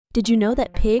Did you know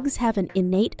that pigs have an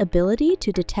innate ability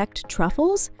to detect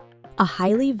truffles, a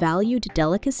highly valued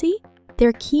delicacy?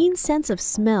 Their keen sense of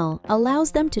smell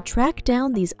allows them to track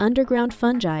down these underground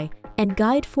fungi and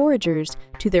guide foragers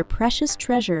to their precious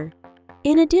treasure.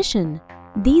 In addition,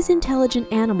 these intelligent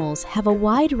animals have a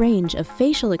wide range of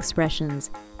facial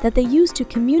expressions that they use to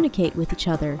communicate with each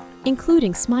other,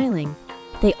 including smiling.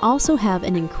 They also have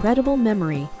an incredible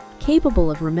memory, capable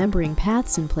of remembering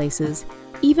paths and places,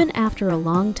 even after a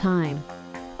long time.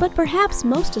 But perhaps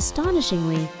most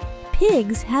astonishingly,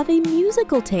 pigs have a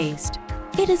musical taste.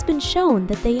 It has been shown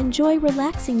that they enjoy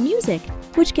relaxing music,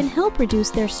 which can help reduce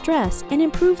their stress and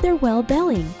improve their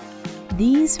well-being.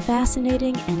 These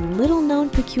fascinating and little-known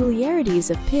peculiarities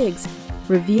of pigs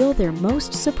reveal their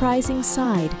most surprising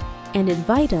side and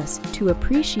invite us to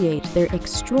appreciate their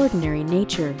extraordinary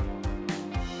nature.